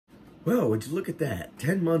Well, would you look at that?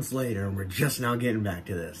 10 months later, and we're just now getting back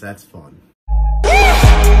to this. That's fun.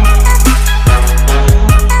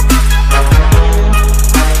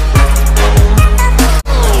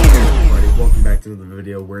 Everybody, welcome back to another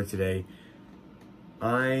video where today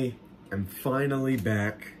I am finally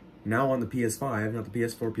back, now on the PS5, not the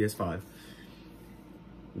PS4, PS5,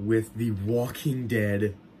 with The Walking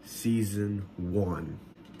Dead Season 1.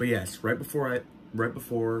 But yes, right before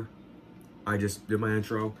I just did my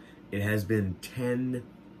intro, it has been 10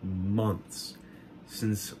 months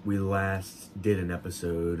since we last did an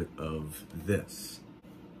episode of this.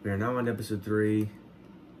 We are now on episode 3.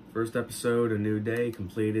 First episode, A New Day,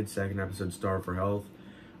 completed. Second episode, Starve for Health.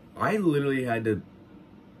 I literally had to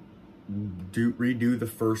redo the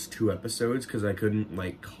first 2 episodes because I couldn't,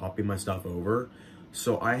 like, copy my stuff over.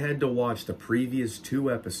 So I had to watch the previous 2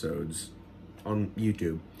 episodes on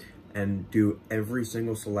YouTube and do every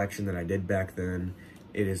single selection that I did back then.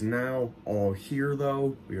 It is now all here,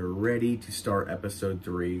 though. We are ready to start episode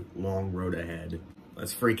 3, Long Road Ahead.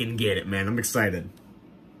 Let's freaking get it, man. I'm excited.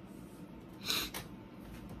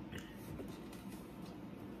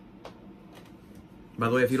 By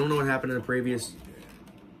the way, if you don't know what happened in the previous...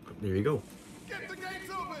 There you go. Get the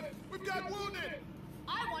gates open! We've got wounded!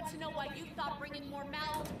 I want to know why you thought bringing more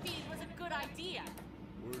mouths to feed was a good idea.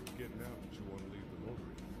 Word's getting out that you want to leave the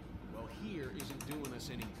laundry. Well, here isn't doing us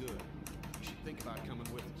any good. You should think about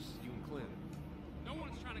coming with us, you and Clint. No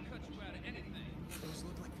one's trying to cut you out of anything. Those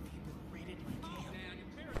look like the people who raided my Calm camp. down, you're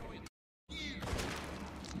paranoid.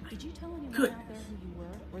 Did you tell anyone Good. out there who you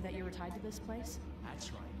were, or that you were tied to this place?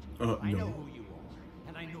 That's right. I know no. who you are,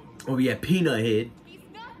 and I know you. Oh, yeah, Peanut Head. He's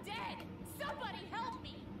not dead. Somebody help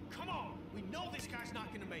me. Come on! We know this guy's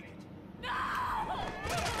not gonna make it. No!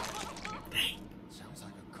 Sounds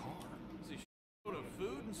like a car. There's a shitload of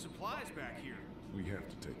food and supplies back here. We have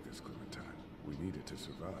to take this, Clementine. We need it to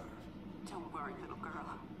survive. Don't worry, little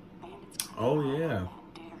girl. Bandits are Oh, yeah.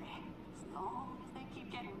 that dairy. As long as they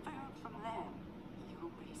keep getting food from them,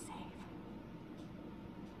 you'll be safe.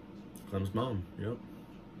 Clem's mom, yep.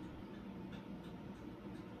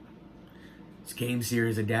 This game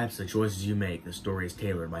series adapts the choices you make. The story is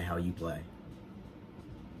tailored by how you play.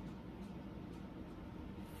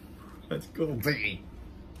 Let's go, baby.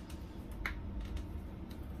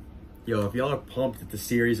 Yo, if y'all are pumped that the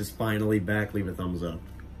series is finally back, leave a thumbs up.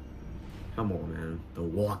 Come on, man. The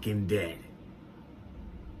Walking Dead.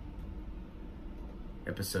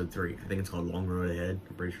 Episode 3. I think it's called Long Road Ahead,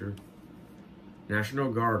 I'm pretty sure.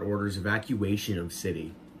 National Guard orders evacuation of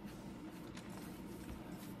city.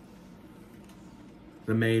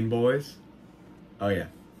 The main boys. Oh, yeah.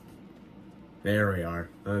 There we are.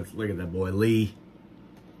 Let's look at that boy, Lee.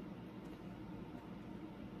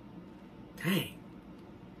 Dang.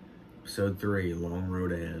 Episode 3, Long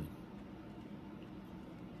Road Ahead.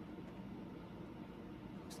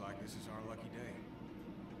 Looks like this is our lucky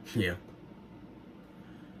day. Yeah.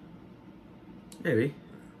 Maybe.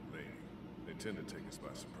 Lady, they tend to take us by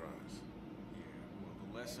surprise. Yeah, well,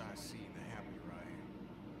 the less I see, the happier I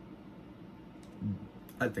am.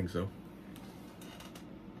 I think so.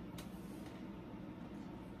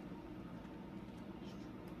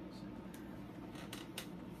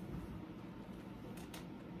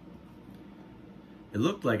 It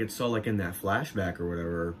looked like it saw, like, in that flashback or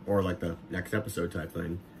whatever, or like the next episode type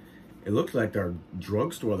thing. It looked like our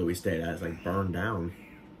drugstore that we stayed at is, like, burned down.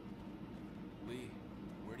 Lee,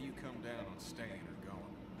 where do you come down on staying or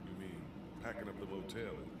going? You mean packing up the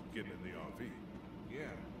motel and getting in the RV?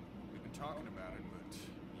 Yeah, we've been talking about it, but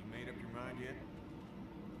you made up your mind yet?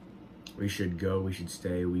 We should go, we should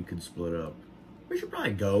stay, we could split up. We should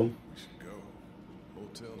probably go. We should go.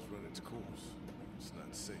 Hotel's run its course. It's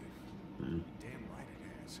not safe. Mm. Damn right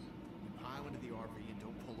it has. We pile into the RV and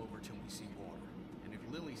don't pull over till we see water. And if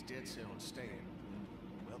Lily's dead set on staying,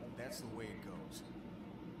 well, that's the way it goes.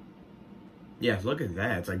 Yeah, look at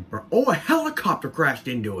that. It's like, oh, a helicopter crashed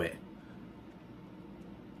into it.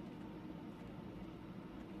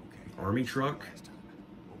 Okay. Army truck. Last time.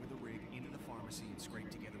 Over the rig, into the pharmacy, and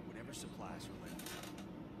scrape together whatever supplies are left.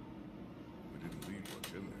 We didn't leave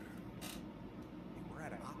much in there. Hey, we're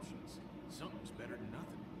out of options. Something's better than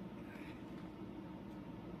nothing.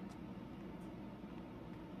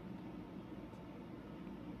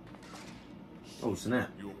 Oh, snap.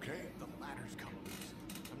 You okay? The ladder's come loose.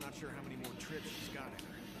 I'm not sure how many more trips she's got in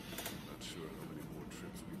her. Not sure how many more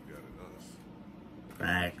trips we've got in us.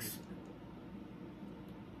 Facts.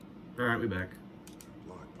 Alright, we back.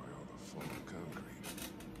 Blocked by all the fallen concrete.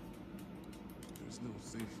 There's no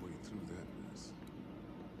safe way through that mess.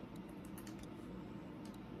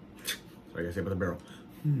 So I gotta say about the barrel.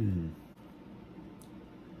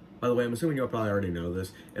 By the way, I'm assuming you'll probably already know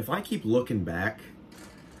this. If I keep looking back,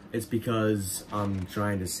 it's because I'm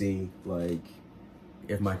trying to see, like,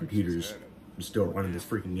 if my computer's still running this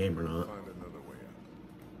freaking game or not. Find another way out.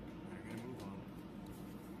 We're gonna move on.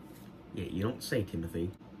 Yeah, you don't say,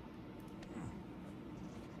 Timothy.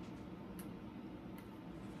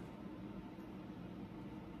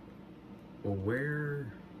 Well,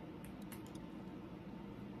 where...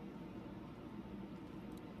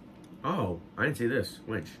 Oh, I didn't see this.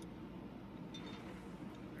 Winch.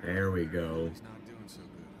 There we go. He's not doing so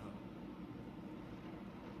good, huh?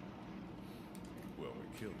 Well,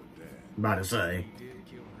 we killed her dad. About to say. He did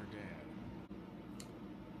kill her dad.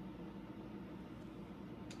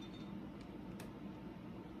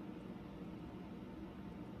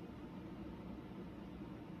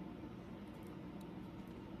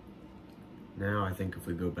 Now I think if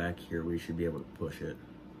we go back here, we should be able to push it.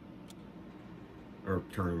 Or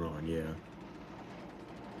turn it on, yeah. The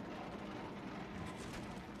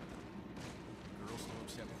girl still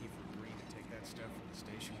upset with you for agreeing to take that stuff from the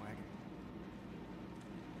station wagon?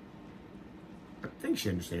 I think she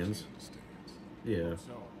understands. Understands. Yeah,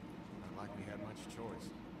 So, not like we had much choice.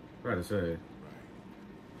 right to say. Right.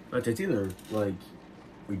 But it's either, like,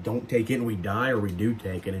 we don't take it and we die, or we do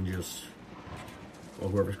take it and just... Well,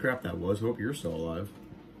 whoever's crap that was, hope you're still alive.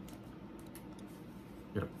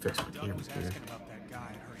 Gotta fix my Doug camera was here. asking about that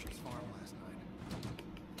guy at Herschel's farm last night.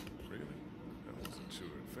 Really? I wasn't sure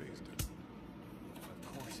it phased him. Of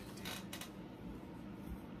course it did.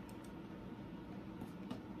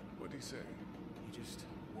 What'd he say? He just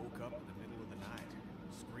woke up in the middle of the night,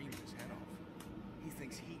 screamed his head off. He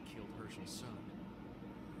thinks he killed Herschel's son.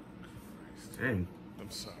 Christ. Dang. I'm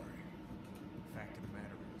sorry. Fact of the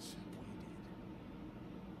matter is,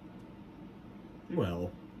 we did.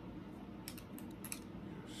 Well,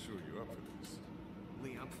 You're sure you're up for this?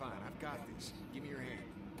 Lee, I'm fine. I've got this. Give me your hand.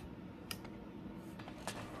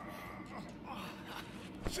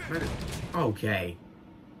 okay.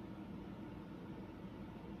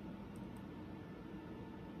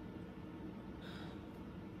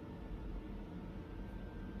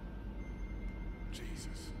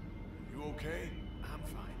 Jesus. You okay? I'm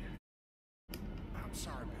fine. I'm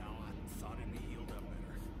sorry, pal. I thought it'd be healed up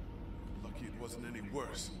better. Lucky it wasn't any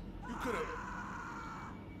worse. You could have...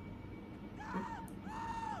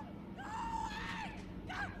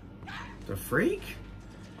 The freak?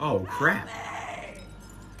 Oh, crap.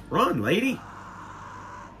 Run, lady.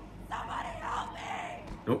 Somebody help me!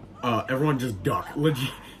 Nope. Everyone just duck. Legit.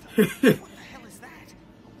 What the hell is that?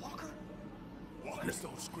 A walker? Walkers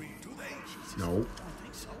don't scream, do they? No. I don't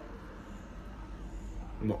think so.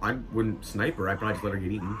 Well, I wouldn't snipe her. I'd probably just let her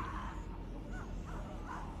get eaten.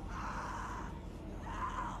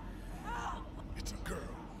 It's a girl.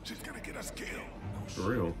 She's gonna get us killed. For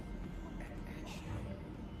real.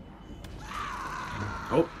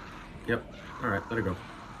 Oh. Yep. Alright, let her go.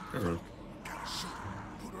 That's fine. Gotta shoot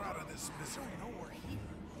her. Put her out of this misery. No, we're here.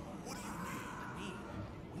 What do you mean?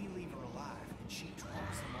 I mean, we leave her alive, and she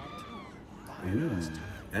draws them all to her. By Ooh. us.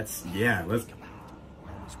 That's, yeah, let's... Think about it.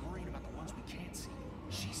 We're always worrying about the ones we can't see.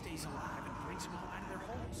 She stays alive and brings them all out of their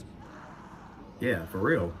holes. Yeah, for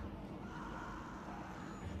real.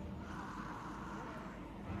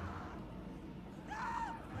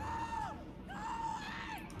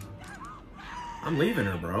 I'm leaving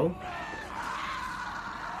her, bro.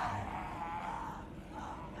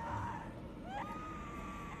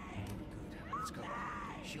 Let's go.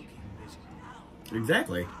 She'll keep him busy.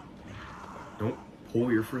 Exactly. Don't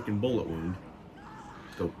pull your freaking bullet wound.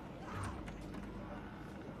 Let's go.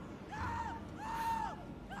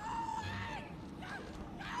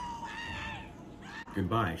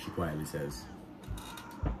 Goodbye, she quietly says.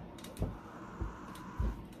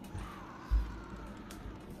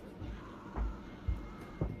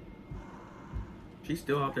 She's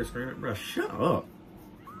still out there screaming, bro, shut up.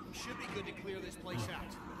 Should be good to clear this place out.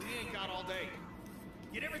 We ain't got all day.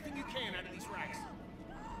 Get everything you can out of these racks.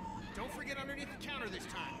 Don't forget underneath the counter this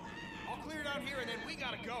time. I'll clear down here and then we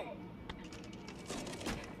gotta go.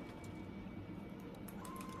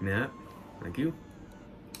 Matt, thank you.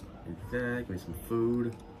 Get that, give me some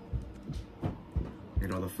food.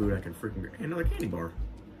 Need all the food I can freaking grab. Another candy bar.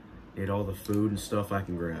 Need all the food and stuff I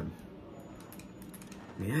can grab.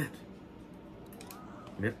 Matt.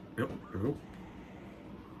 Yep, yep, yep.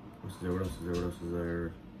 What's there? What else is there? What else is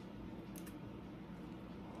there?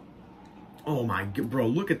 Oh my god, bro,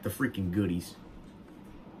 look at the freaking goodies.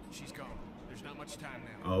 She's gone. There's not much time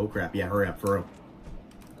now. Oh crap, yeah, hurry up, for real.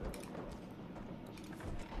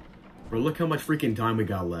 Bro, look how much freaking time we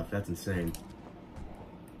got left. That's insane.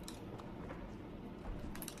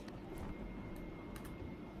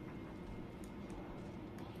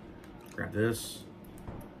 Grab this.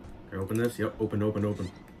 Can I open this? Yep, open, open,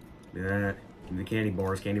 open. Give me that. Give me the candy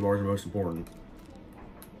bars. Candy bars are most important.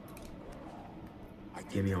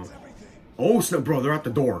 Give me on. Oh, snap, bro, they're at the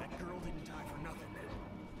door. That girl didn't die for nothing,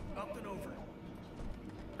 man. Up and over.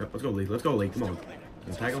 Yep, let's go, Lee. Let's go, Lee. Come on.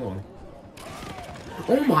 Let's tag along.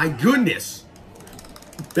 Oh, my goodness.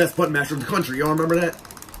 Best button master in the country. Y'all remember that?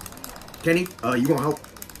 Kenny, you want help?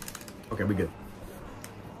 Okay, we good.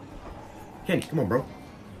 Kenny, come on, bro.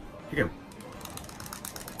 Here, get him.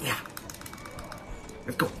 Yeah.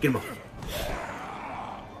 Let's go. Get him up.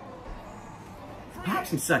 Pop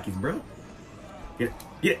some suckies, bro. Get it.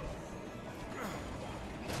 Get it.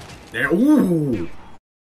 There. Ooh.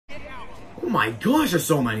 Oh my gosh, there's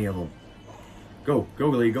so many of them. Go. Go,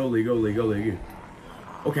 Lee. Go, Lee. Go, Lee. Go, Lee.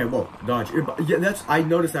 Okay, whoa. Dodge. Yeah, I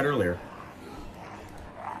noticed that earlier.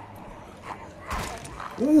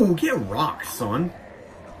 Ooh, get rocked, son.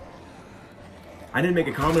 I didn't make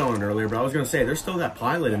a comment on it earlier, but I was going to say, there's still that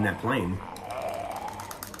pilot in that plane.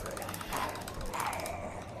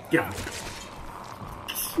 Get him.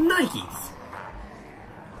 Nikes.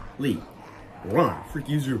 Lee, run. Freak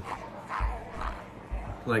you, Zoo.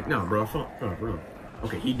 Like, no, bro. Run.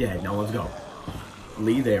 Okay, he dead. Now let's go.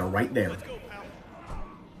 Lee there, right there. Let's go, pal.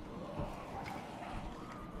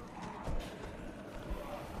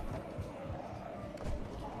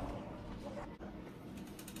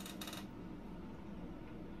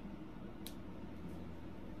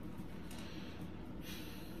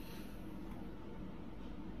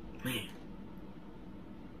 Man.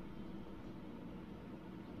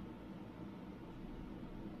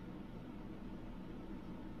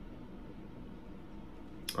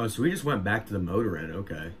 Oh, so we just went back to the motor inn.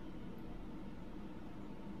 Okay.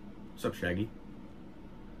 What's up, Shaggy?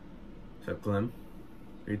 What's up, Clem?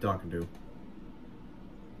 Who are you talking to?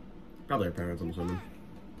 Probably our parents, I'm assuming.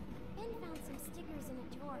 Ben found some stickers in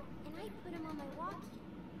a drawer, and I put them on my walkie.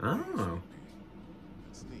 Oh.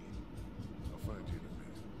 That's neat. I'll find you in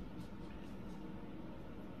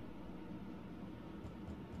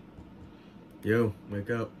a minute. Yo, wake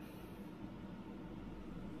up.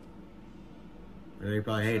 I know you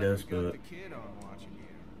probably hate us, We got but... the kid on watch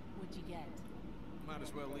again. What'd you get? Might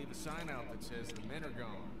as well leave a sign out that says the men are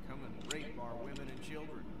gone. Come and rape our women and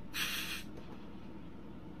children.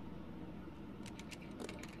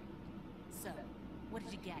 So, what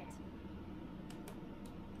did you get?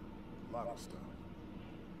 A lot of stuff.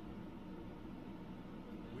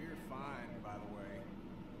 We're fine, by the way.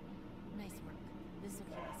 Nice work. This will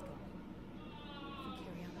keep us going. If we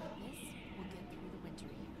carry on like this, we'll get through the winter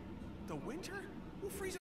here. The winter? We'll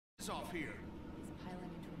freeze our off here. Is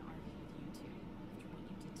piling into an RV with you two after what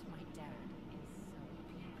you did to my dad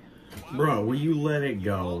is so appealing. Bro, will you let it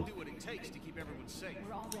I'll go? do what it takes to keep everyone safe.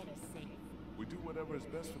 We're already safe. We do whatever is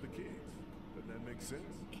best for the kids. Doesn't that make sense?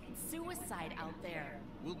 It's suicide out there.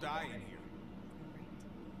 We'll die in here.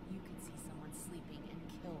 Right. You could see someone sleeping and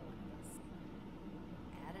kill one of us.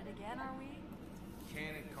 At it again, are we?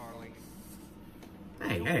 Can it, Carly?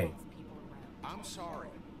 Hey, hey. Lots of people around. I'm sorry.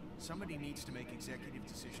 Somebody needs to make executive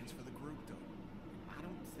decisions for the group, though. I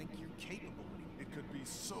don't think you're capable anymore. It could be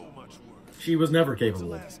so much worse. She was never When's the capable.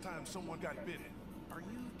 last time someone got bitten? Are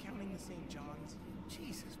you counting the St. John's?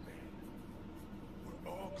 Jesus, man.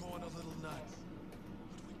 We're all going a little nuts.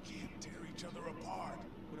 But we can't tear each other apart.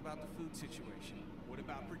 What about the food situation? What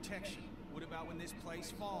about protection? What about when this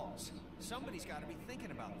place falls? Somebody's got to be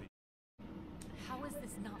thinking about this. How has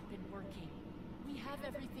this not been working? We have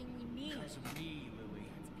everything we need. Because of me, Lily.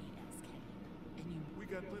 That's BS, Kenny. And you We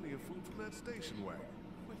got plenty of food from that station wagon.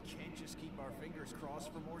 We can't just keep our fingers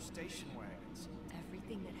crossed for more station wagons.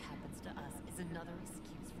 everything that happens to us is another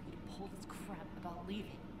excuse for you to pull this crap about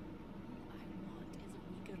leaving. All I want is a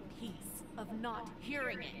week of peace, of not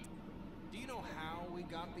hearing it. Do you know how we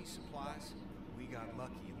got these supplies? We got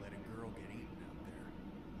lucky and let a girl get eaten out there.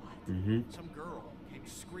 What? Some girl came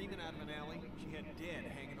screaming out of an alley. She had dead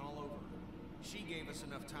hanging all over her. She gave us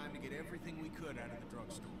enough time to get everything we could out of the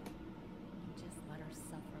drugstore. You just let her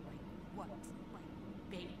suffer like what? Like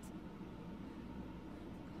bait?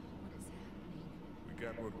 What is happening? We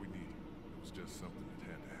got what we needed. It was just something that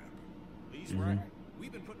had to happen. Lee's right.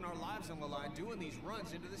 We've been putting our lives on the line doing these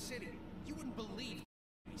runs into the city. You wouldn't believe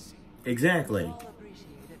we see. Exactly. All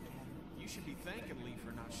appreciate it, Ken. You should be thanking Lee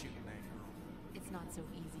for not shooting that girl. It's not so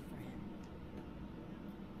easy for him.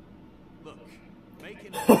 Look,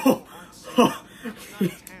 making aren't safe. It's not a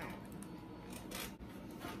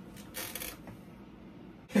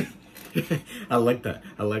town. I like that.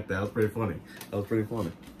 I like that. That was pretty funny. That was pretty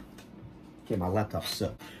funny. Okay, my laptop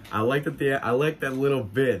sucked. I like that I like that little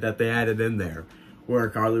bit that they added in there, where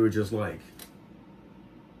Carly was just like,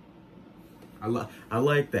 I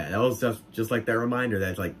like that. That was just like that reminder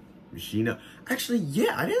that's like, she know. Actually,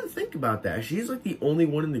 yeah, I didn't think about that. She's like the only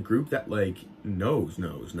one in the group that like knows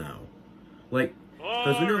now. Like,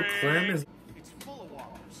 because we know Clem is. It's full of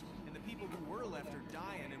walkers, and the people who were left are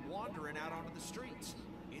dying and wandering out onto the streets.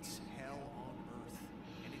 It's hell on earth,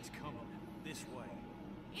 and it's coming this way.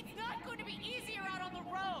 It's not going to be easier out on the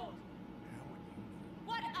road. How would you know?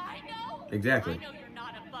 What I know? Exactly. I know you're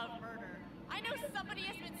not above murder. I know somebody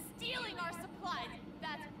has been stealing our supplies.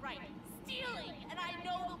 That's right, stealing. And I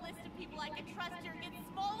know the list of people I can trust here gets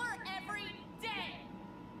smaller every day.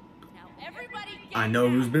 Now everybody get I know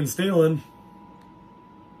who's down. been stealing.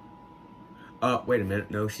 Wait a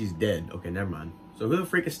minute. No, she's dead. Okay, never mind. So who the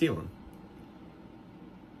freak is stealing?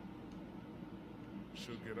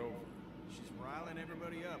 She'll get over it. She's riling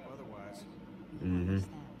everybody up otherwise. Mm-hmm.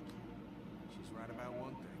 She's right about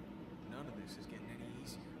one thing. None of this is getting any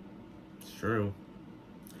easier. It's true.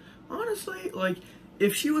 Honestly, like,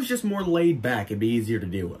 if she was just more laid back, it'd be easier to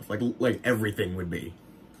deal with. Like everything would be.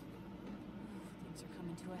 Things are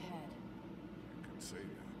coming to a head. You can say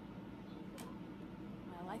that.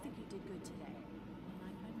 Well, I think you did good today. And I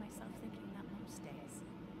find myself thinking that most days.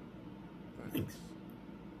 Thanks.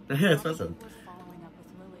 Yeah, it's Thought awesome. you were following up with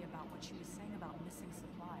Lily about what she was saying about missing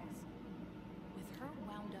supplies. With her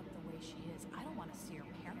wound up the way she is, I don't want to see her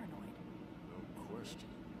paranoid. No question.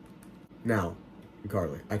 Now,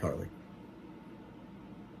 iCarly.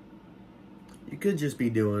 You could just be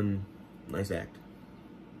doing a nice act.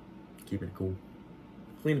 Keeping it cool.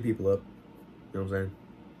 Cleaning people up. You know what I'm saying?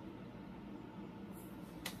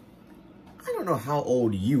 I don't know how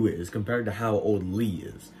old you is compared to how old Lee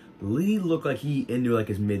is. Lee looked like he into like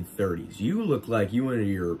his mid-30s. You look like you into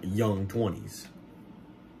your young 20s.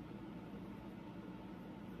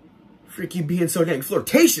 Frick, you being so dang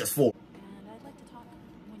flirtatious for? And I'd like to talk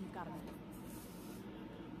when you've got a minute.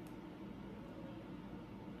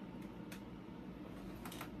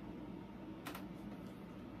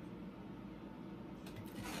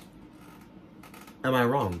 Am I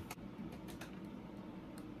wrong?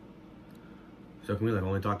 So can we like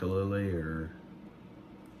only talk to Lily or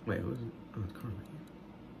wait, who's it? Oh, it's Carly.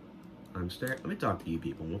 I'm staring. Let me talk to you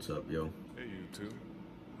people. What's up, yo? Hey, you two.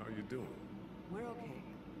 How you doing? We're okay.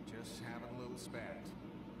 Just having a little spat.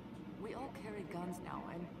 We all carry guns now,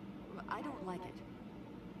 and I don't like it.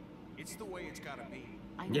 It's the way it's gotta be.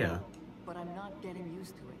 I know, Yeah. but I'm not getting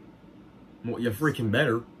used to it. Well, you're freaking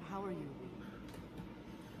better. How are you?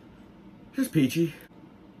 Just peachy.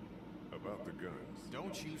 About the guns.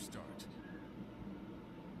 Don't you start.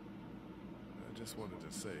 I just wanted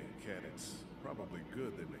to say, Kat, it's probably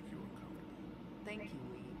good they make you uncomfortable. Thank you,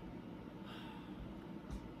 Lee.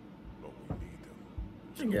 But we need them.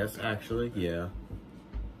 I guess actually, yeah.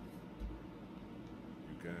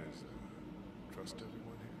 You guys trust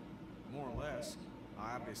everyone here? More or less.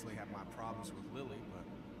 I obviously have my problems with Lily, but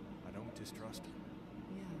I don't distrust her.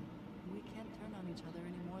 Yeah, we can't turn on each other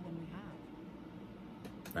any more than we have.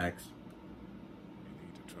 Facts. You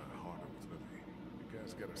need to try harder with Lily. You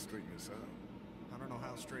guys gotta straighten this out. I don't know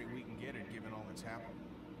how straight we can get it given all that's happened.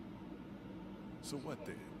 So what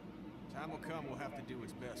then? Time will come we'll have to do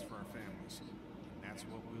what's best for our families. And that's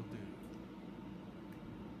what we'll do.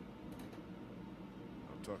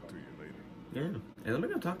 I'll talk to you later. Yeah. And let me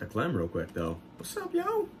go talk to Clem real quick though. What's up, yo?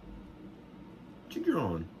 What you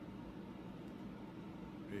drawing?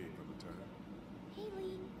 Hey, Brother Tyler. Hey,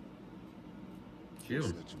 Lee. Chill.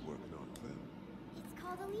 What's that you working on, Clem? It's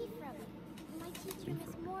called a leaf rubber. My teacher,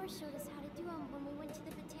 Miss Moore, showed us how to do them when we went to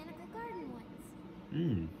the botanical garden once.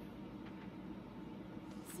 Hmm.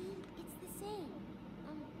 See, it's the same.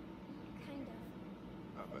 Kind of.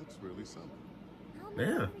 Oh, that's really something. I'll make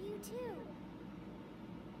Yeah. it for you too.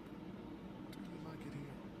 Do you like it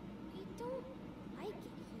here? I don't like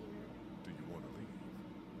it here. Do you want to leave?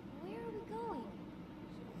 Where are we going?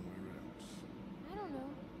 Somewhere else. I don't know.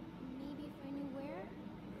 Maybe if I knew where?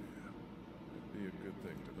 Yeah, it'd be a good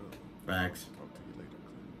thing to know. Facts. Talk to you later,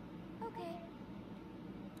 Clem. Okay.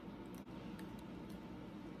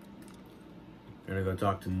 Gonna go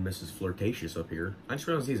talk to Mrs. Flirtatious up here. I just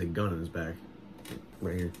realized he has a gun in his back.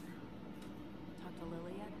 Right here. Talk to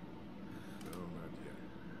Lily yet? No, not yet.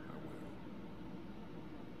 I will.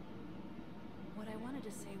 What I wanted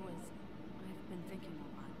to say was, I've been thinking a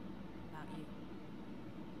lot about you.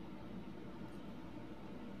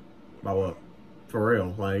 About what? For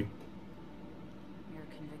real, like. You're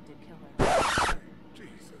a convicted killer.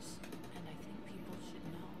 Jesus. And I think people should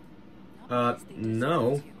know. Not because they no.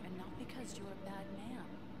 despise you, and not because you're a bad man.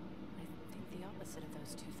 I think the opposite of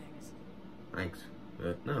those two things. Thanks.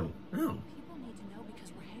 No. People need to know because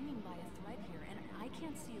we're hanging by a thread here, and I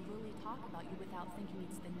can't see Lily talk about you without thinking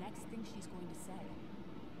it's the next thing she's going to say.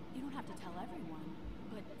 You don't have to tell everyone,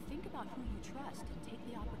 but think about who you trust and take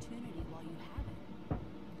the opportunity while you have it.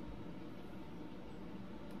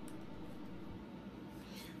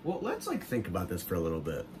 Well, let's like think about this for a little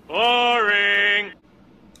bit. Boring!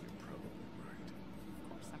 You're probably right. Of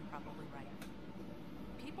course, I'm probably right.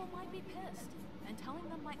 People might be pissed, and telling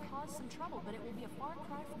them might cause some trouble, but it will be a far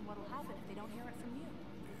cry from what'll happen if they don't hear it from you.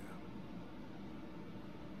 Yeah.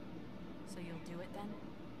 So you'll do it then?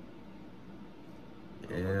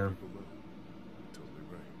 Yeah. People will. You're totally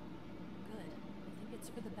right. Good. I think it's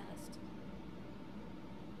for the best.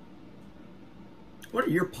 What are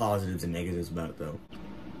your positives and negatives about it, though? You'll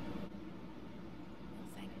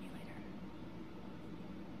thank me later.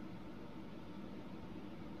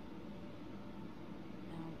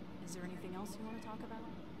 Now, is there anything else you want to talk about?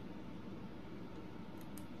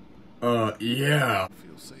 Yeah.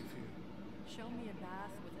 Feel safe here. Show me a bath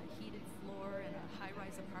with a heated floor in a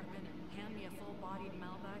high-rise apartment and hand me a full-bodied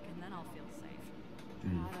Malbec and then I'll feel safe.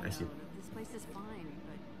 I I see. don't know. This place is fine,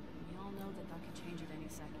 but we all know that could change at any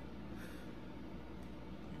second.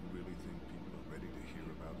 You really think people are ready to hear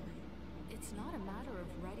about me? It's not a matter of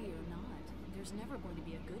ready or not. There's never going to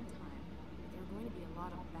be a good time. There are going to be a lot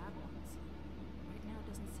of bad ones. Right now it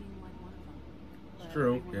doesn't seem like one of them. But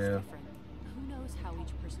True, everyone's yeah. different. Who knows how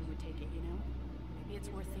each person would take it, you know? Maybe it's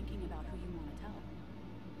worth thinking about who you want to tell.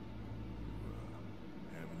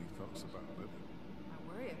 Have any thoughts about Lily? I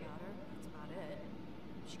worry about her. That's about it.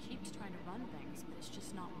 She keeps trying to run things, but it's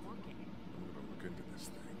just not working. I'm gonna look into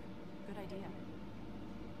this thing. Good idea.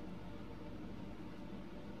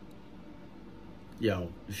 Yo,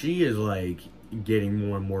 she is like getting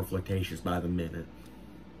more and more flirtatious by the minute.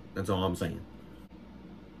 That's all I'm saying.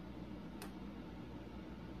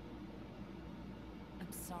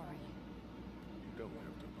 I'm sorry. You don't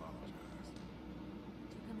have to apologize.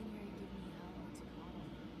 You come in here and give me hell. It's a problem.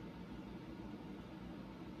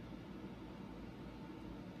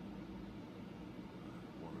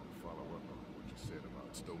 I wanted to follow up on what you said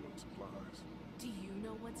about stolen supplies. Do you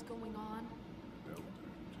know what's going on? No,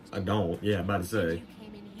 just I don't. Yeah, about to say. You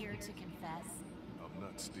came in here to confess. I'm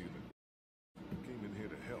not stealing. I came in here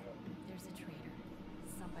to help. There's a traitor.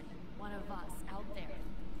 Somebody, one of us out there.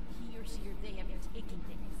 He or she or they have been taking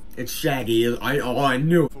things. It's Shaggy. I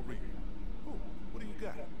knew. For real. Who? What do you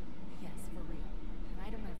got? Yes, for real. And I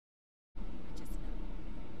don't know. I just know.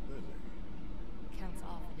 Lily. Counts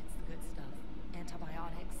off and it's the good stuff.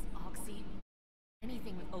 Antibiotics, oxy,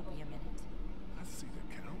 anything with opium in it. I see the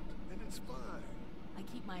count, and it's fine. I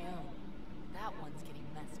keep my own. That one's getting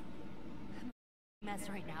messed with. I'm a mess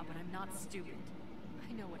right now, but I'm not stupid.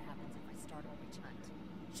 I know what happens if I start a witch hunt.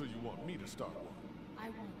 So you want me to start one? I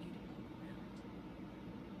want you to poke around.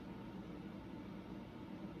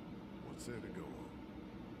 What's there to go on?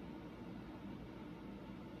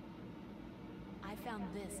 I found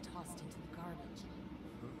this tossed into the garbage.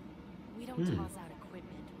 We don't Hmm. toss out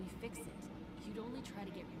equipment, we fix it. You'd only try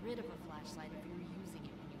to get rid of a flashlight if you were using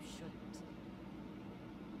it when you shouldn't.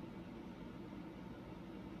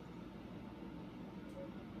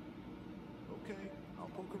 Okay, I'll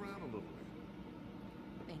poke around a little bit.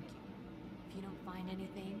 Thank you. If you don't find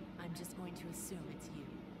anything, I'm just going to assume it's you.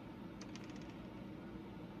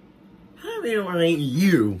 How they don't ain't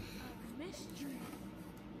you? Mystery.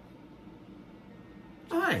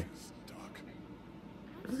 Hi. Doc.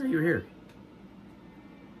 I thought you were here.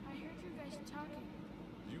 I heard you guys talking.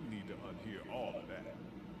 You need to unhear all of that.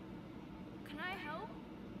 Can I help?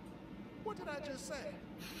 What did I just say?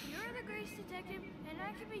 You're the Grace detective, and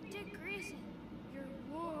I can be Dick Grayson, your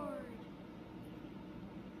ward.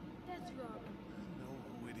 That's Robin. I know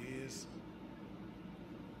who it is.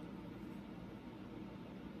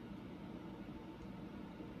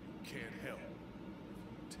 You can't help.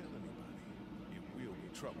 If you tell anybody, it will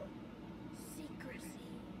be trouble. Secrecy.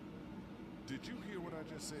 Did you hear what I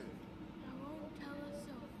just said? I won't tell a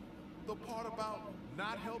soul. The part about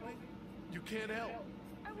not helping? You can't help.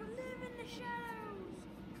 I will live in the shadows.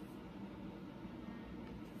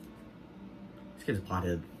 This kid's a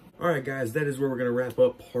pothead. Alright guys, that is where we're going to wrap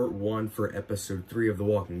up part 1 for episode 3 of The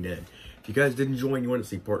Walking Dead. If you guys did enjoy and you want to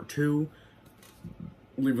see part 2,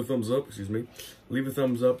 leave a thumbs up, leave a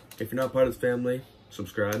thumbs up. If you're not part of this family,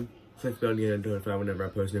 subscribe. Click the bell to get notified whenever I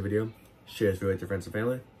post a new video. Share this video with your friends and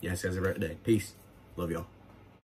family. Yes, guys, have a great day. Peace. Love y'all.